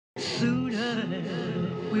Sooner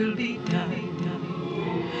will be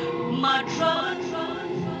done. My trouble,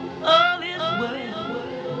 all is well.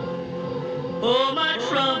 Oh, my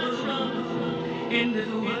trouble in this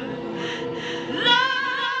world.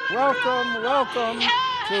 Welcome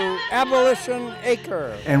to Abolition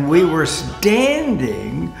Acre. And we were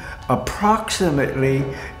standing approximately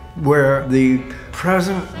where the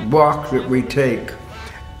present walk that we take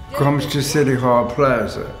comes to City Hall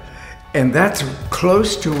Plaza. And that's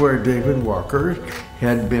close to where David Walker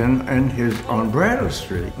had been on Brattle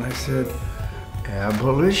Street. And I said,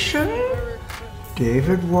 abolition?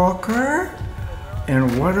 David Walker?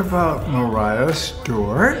 And what about Mariah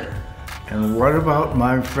Stewart? And what about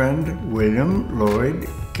my friend William Lloyd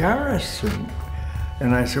Garrison?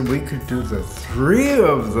 And I said, we could do the three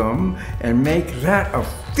of them and make that a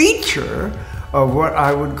feature of what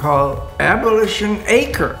I would call Abolition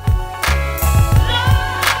Acre.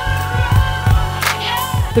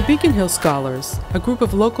 The Beacon Hill Scholars, a group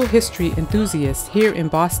of local history enthusiasts here in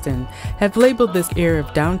Boston, have labeled this area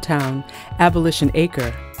of downtown Abolition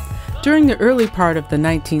Acre. During the early part of the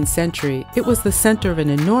 19th century, it was the center of an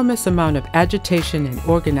enormous amount of agitation and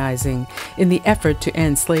organizing in the effort to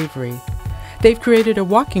end slavery. They've created a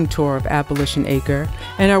walking tour of Abolition Acre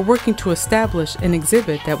and are working to establish an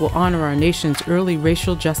exhibit that will honor our nation's early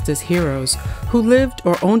racial justice heroes who lived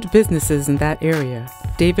or owned businesses in that area: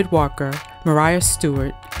 David Walker, Mariah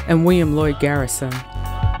Stewart, and William Lloyd Garrison.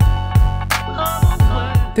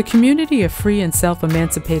 The community of free and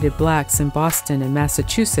self-emancipated blacks in Boston and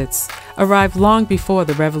Massachusetts arrived long before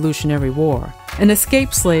the Revolutionary War. An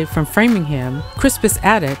escaped slave from Framingham, Crispus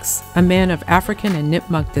Attucks, a man of African and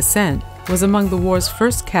Nipmuc descent, was among the war's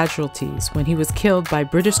first casualties when he was killed by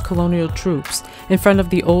British colonial troops in front of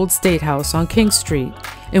the old State House on King Street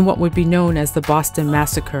in what would be known as the Boston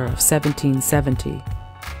Massacre of 1770.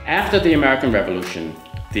 After the American Revolution,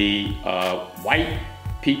 the white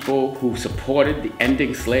people who supported the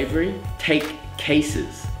ending slavery take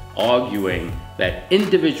cases arguing that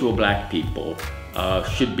individual black people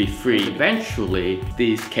should be free. Eventually,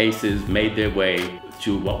 these cases made their way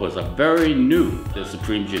to what was a very new, the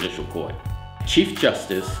Supreme Judicial Court. Chief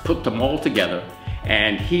Justice put them all together,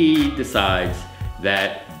 and he decides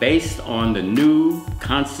that based on the new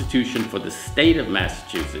Constitution for the state of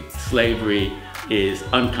Massachusetts, slavery is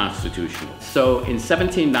unconstitutional. So in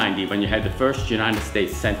 1790, when you had the first United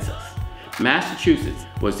States Census, Massachusetts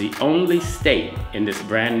was the only state in this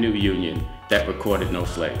brand new union that recorded no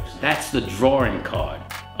slaves. That's the drawing card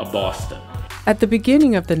of Boston. At the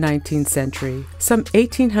beginning of the 19th century, some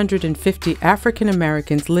 1,850 African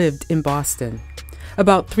Americans lived in Boston,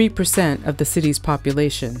 about 3% of the city's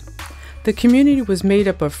population. The community was made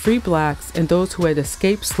up of free blacks and those who had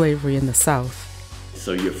escaped slavery in the South.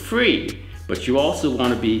 So you're free, but you also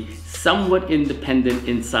want to be somewhat independent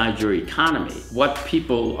inside your economy. What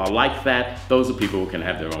people are like that, those are people who can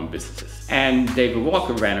have their own businesses. And David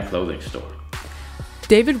Walker ran a clothing store.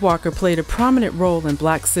 David Walker played a prominent role in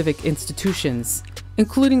black civic institutions,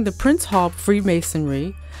 including the Prince Hall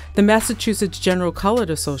Freemasonry, the Massachusetts General Colored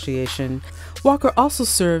Association. Walker also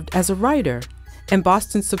served as a writer and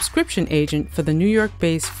Boston's subscription agent for the New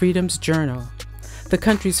York-based Freedom's Journal, the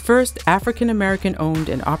country's first African-American owned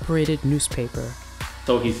and operated newspaper.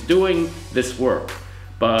 So he's doing this work,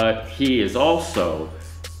 but he is also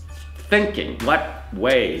thinking, what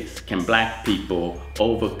ways can black people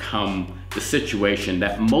overcome the situation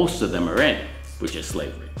that most of them are in, which is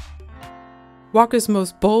slavery? Walker's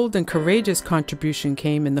most bold and courageous contribution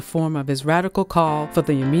came in the form of his radical call for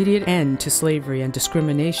the immediate end to slavery and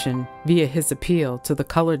discrimination via his appeal to the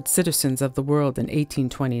colored citizens of the world in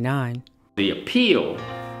 1829. The appeal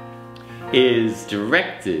is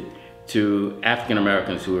directed to African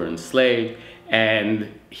Americans who were enslaved, and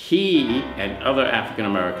he and other African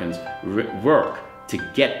Americans work to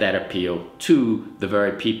get that appeal to the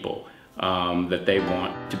very people that they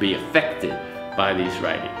want to be affected by these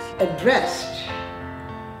writings. Addressed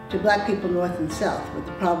to black people north and south, but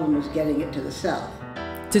the problem was getting it to the south.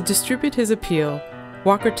 To distribute his appeal,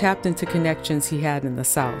 Walker tapped into connections he had in the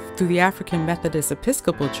South through the African Methodist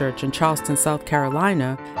Episcopal Church in Charleston, South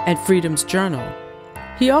Carolina, and Freedom's Journal.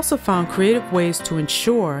 He also found creative ways to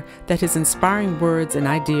ensure that his inspiring words and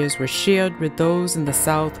ideas were shared with those in the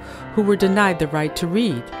South who were denied the right to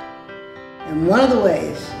read. And one of the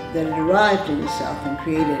ways that it arrived in the South and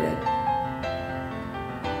created an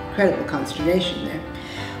incredible consternation there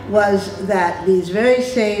was that these very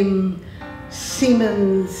same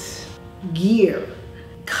Siemens gear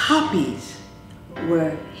copies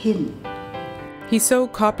were hidden. He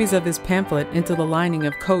sewed copies of his pamphlet into the lining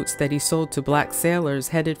of coats that he sold to black sailors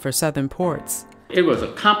headed for southern ports. It was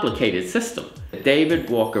a complicated system. David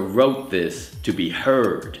Walker wrote this to be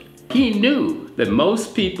heard. He knew that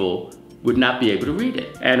most people would not be able to read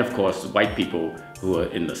it. And of course, white people who are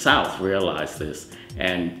in the South realize this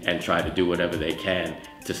and try to do whatever they can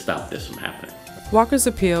to stop this from happening. Walker's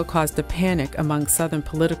appeal caused a panic among Southern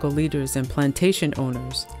political leaders and plantation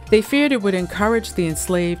owners. They feared it would encourage the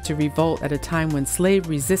enslaved to revolt at a time when slave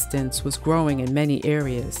resistance was growing in many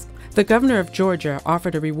areas. The governor of Georgia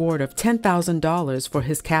offered a reward of $10,000 for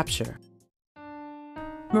his capture.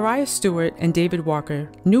 Maria Stewart and David Walker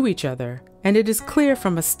knew each other, and it is clear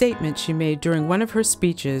from a statement she made during one of her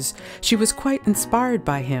speeches she was quite inspired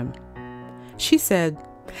by him. She said,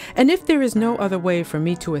 "And if there is no other way for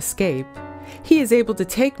me to escape, he is able to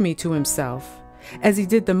take me to himself, as he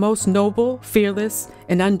did the most noble, fearless,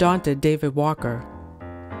 and undaunted David Walker."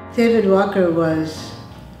 David Walker was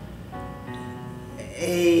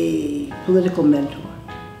a political mentor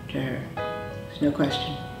to her, there's no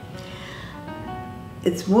question.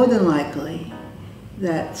 It's more than likely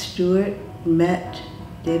that Stewart met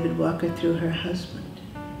David Walker through her husband,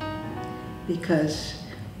 because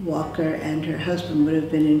Walker and her husband would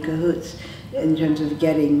have been in cahoots in terms of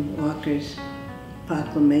getting Walker's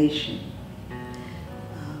proclamation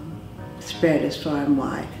spread as far and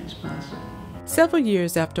wide as possible. Several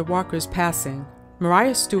years after Walker's passing,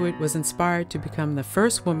 Maria Stewart was inspired to become the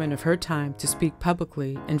first woman of her time to speak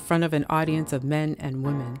publicly in front of an audience of men and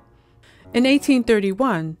women. In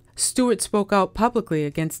 1831, Stewart spoke out publicly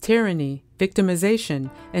against tyranny,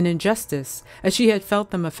 victimization, and injustice as she had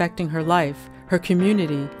felt them affecting her life, her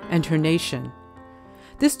community, and her nation.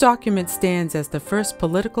 This document stands as the first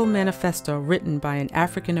political manifesto written by an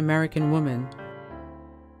African American woman.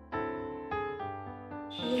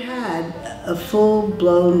 She had a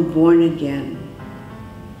full-blown, born-again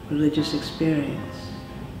religious experience.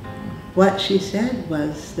 What she said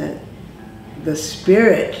was that the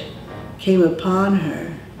Spirit came upon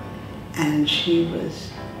her and she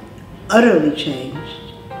was utterly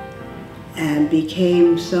changed and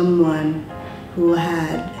became someone who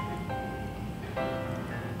had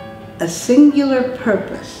a singular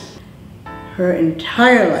purpose. Her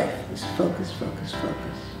entire life was focused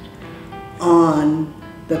on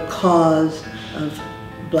the cause of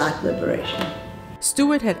Black liberation.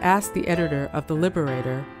 Stewart had asked the editor of The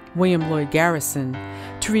Liberator, William Lloyd Garrison,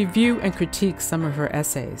 to review and critique some of her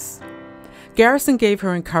essays. Garrison gave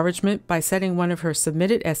her encouragement by setting one of her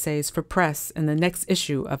submitted essays for press in the next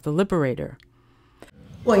issue of The Liberator.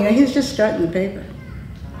 Well, you know, he's just starting the paper.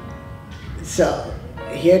 So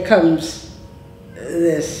here comes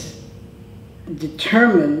this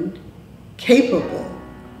determined, capable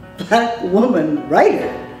Black woman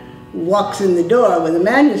writer who walks in the door with a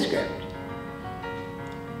manuscript.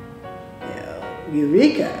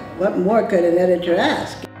 Eureka! What more could an editor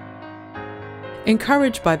ask?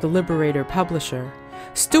 Encouraged by the Liberator publisher,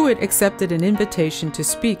 Stewart accepted an invitation to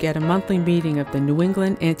speak at a monthly meeting of the New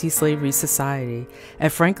England Anti-Slavery Society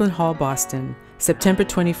at Franklin Hall, Boston, September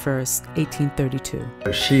 21st, 1832.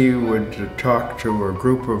 She would talk to a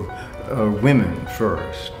group of women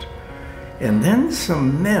first, and then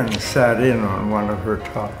some men sat in on one of her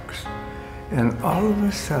talks. And all of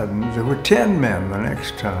a sudden, there were 10 men the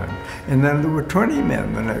next time, and then there were 20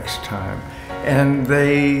 men the next time. And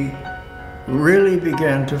they really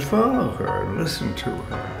began to follow her and listen to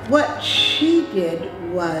her. What she did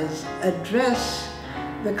was address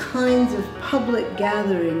the kinds of public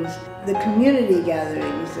gatherings, the community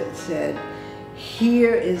gatherings that said,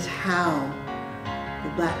 here is how the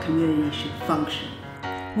Black community should function.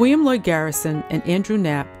 William Lloyd Garrison and Andrew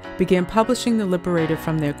Knapp began publishing The Liberator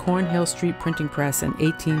from their Cornhill Street printing press in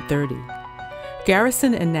 1830.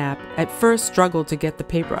 Garrison and Knapp at first struggled to get the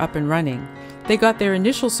paper up and running. They got their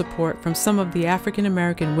initial support from some of the African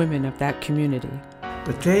American women of that community.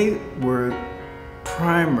 But they were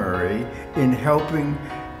primary in helping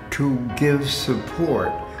to give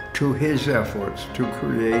support to his efforts to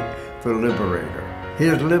create the Liberator.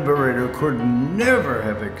 His Liberator could never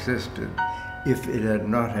have existed if it had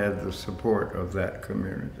not had the support of that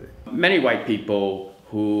community. Many white people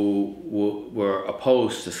who were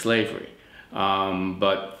opposed to slavery,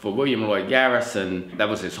 but for William Lloyd Garrison, that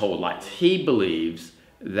was his whole life. He believes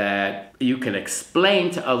that you can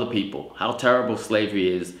explain to other people how terrible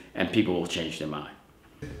slavery is and people will change their mind.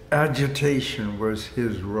 Agitation was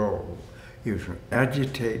his role. He was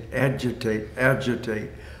agitate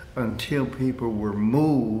until people were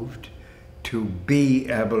moved to be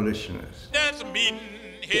abolitionists.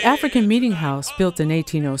 The African Meeting House, built in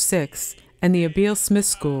 1806, and the Abiel Smith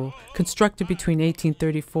School, constructed between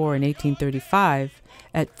 1834 and 1835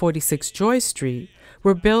 at 46 Joy Street,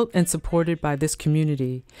 were built and supported by this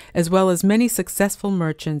community, as well as many successful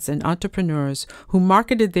merchants and entrepreneurs who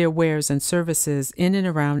marketed their wares and services in and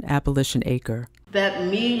around Abolition Acre. That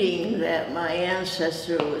meeting that my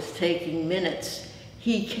ancestor was taking minutes,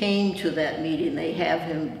 he came to that meeting. They have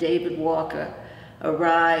him, David Walker,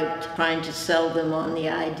 arrived trying to sell them on the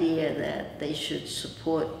idea that they should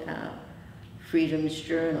support Freedom's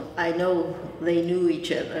Journal. I know they knew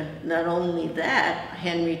each other. Not only that,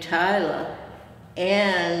 Henry Tyler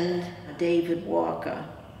and David Walker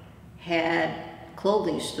had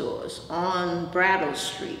clothing stores on Brattle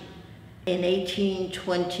Street. In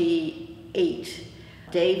 1828,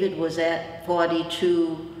 David was at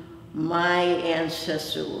 42. My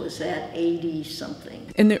ancestor was at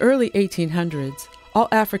 80-something. In the early 1800s, all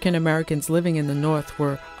African Americans living in the North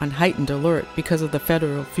were on heightened alert because of the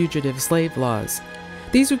federal fugitive slave laws.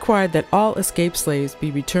 These required that all escaped slaves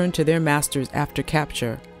be returned to their masters after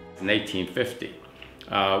capture. In 1850,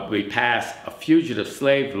 we passed a fugitive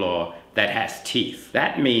slave law that has teeth.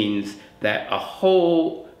 That means that a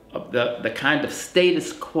whole of the kind of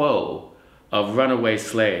status quo of runaway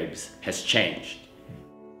slaves has changed.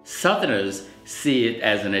 Southerners see it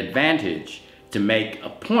as an advantage to make a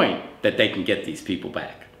point that they can get these people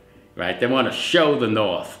back, right? They want to show the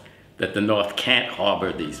North that the North can't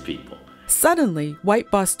harbor these people. Suddenly, white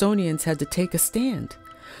Bostonians had to take a stand.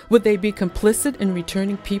 Would they be complicit in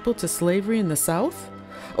returning people to slavery in the South?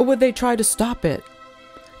 Or would they try to stop it?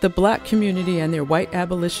 The black community and their white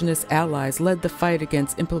abolitionist allies led the fight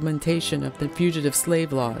against implementation of the fugitive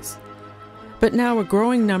slave laws. But now a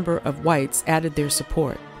growing number of whites added their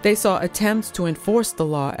support. They saw attempts to enforce the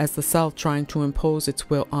law as the South trying to impose its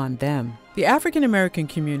will on them. The African American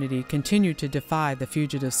community continued to defy the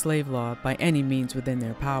fugitive slave law by any means within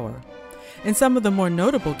their power. And some of the more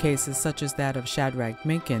notable cases, such as that of Shadrach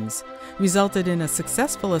Minkins, resulted in a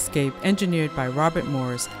successful escape engineered by Robert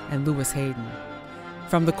Morris and Lewis Hayden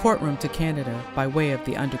from the courtroom to Canada by way of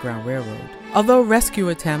the Underground Railroad. Although rescue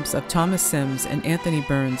attempts of Thomas Sims and Anthony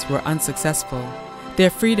Burns were unsuccessful, their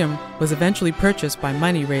freedom was eventually purchased by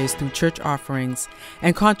money raised through church offerings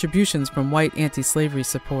and contributions from white anti-slavery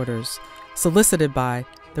supporters, solicited by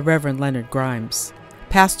the Reverend Leonard Grimes,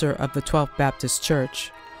 pastor of the 12th Baptist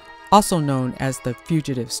Church, also known as the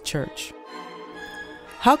Fugitives Church.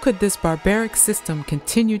 How could this barbaric system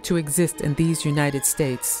continue to exist in these United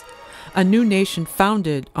States, a new nation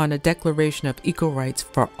founded on a declaration of equal rights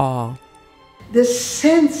for all? This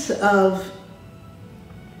sense of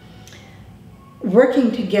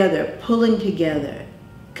working together, pulling together,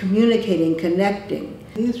 communicating, connecting.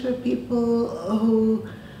 These were people who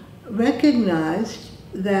recognized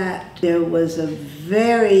that there was a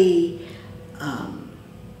very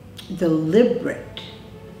deliberate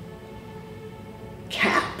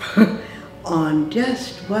cap on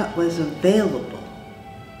just what was available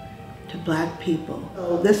to black people.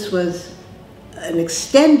 So this was an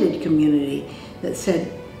extended community that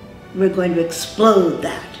said, we're going to explode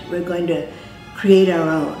that. We're going to create our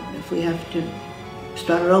own if we have to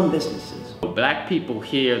start our own businesses. Black people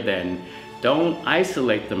here then don't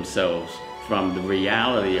isolate themselves from the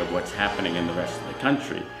reality of what's happening in the rest of the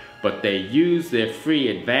country, but they use their free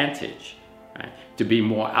advantage, right, to be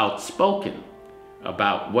more outspoken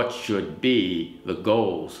about what should be the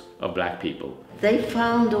goals of black people. They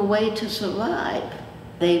found a way to survive.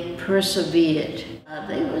 They persevered.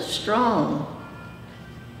 They were strong.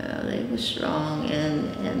 They were strong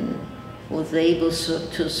and was able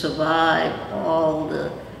to survive all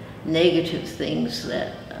the negative things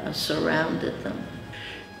that surrounded them.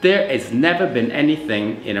 There has never been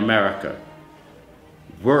anything in America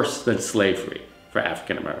worse than slavery for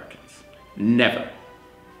African Americans. Never.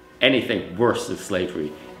 Anything worse than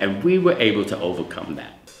slavery. And we were able to overcome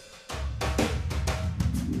that.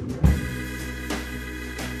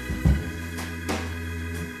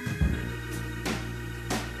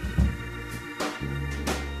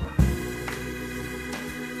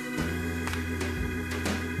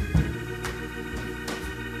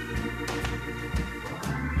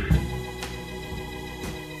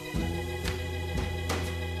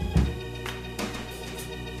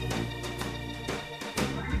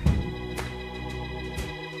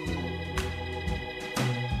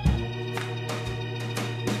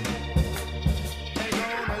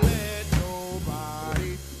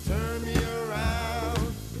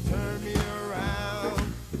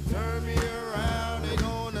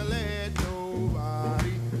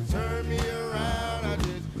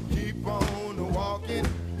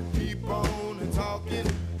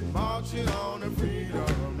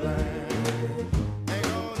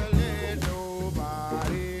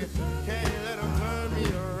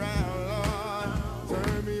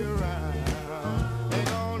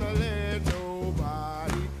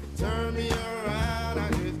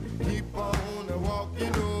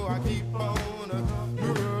 I keep on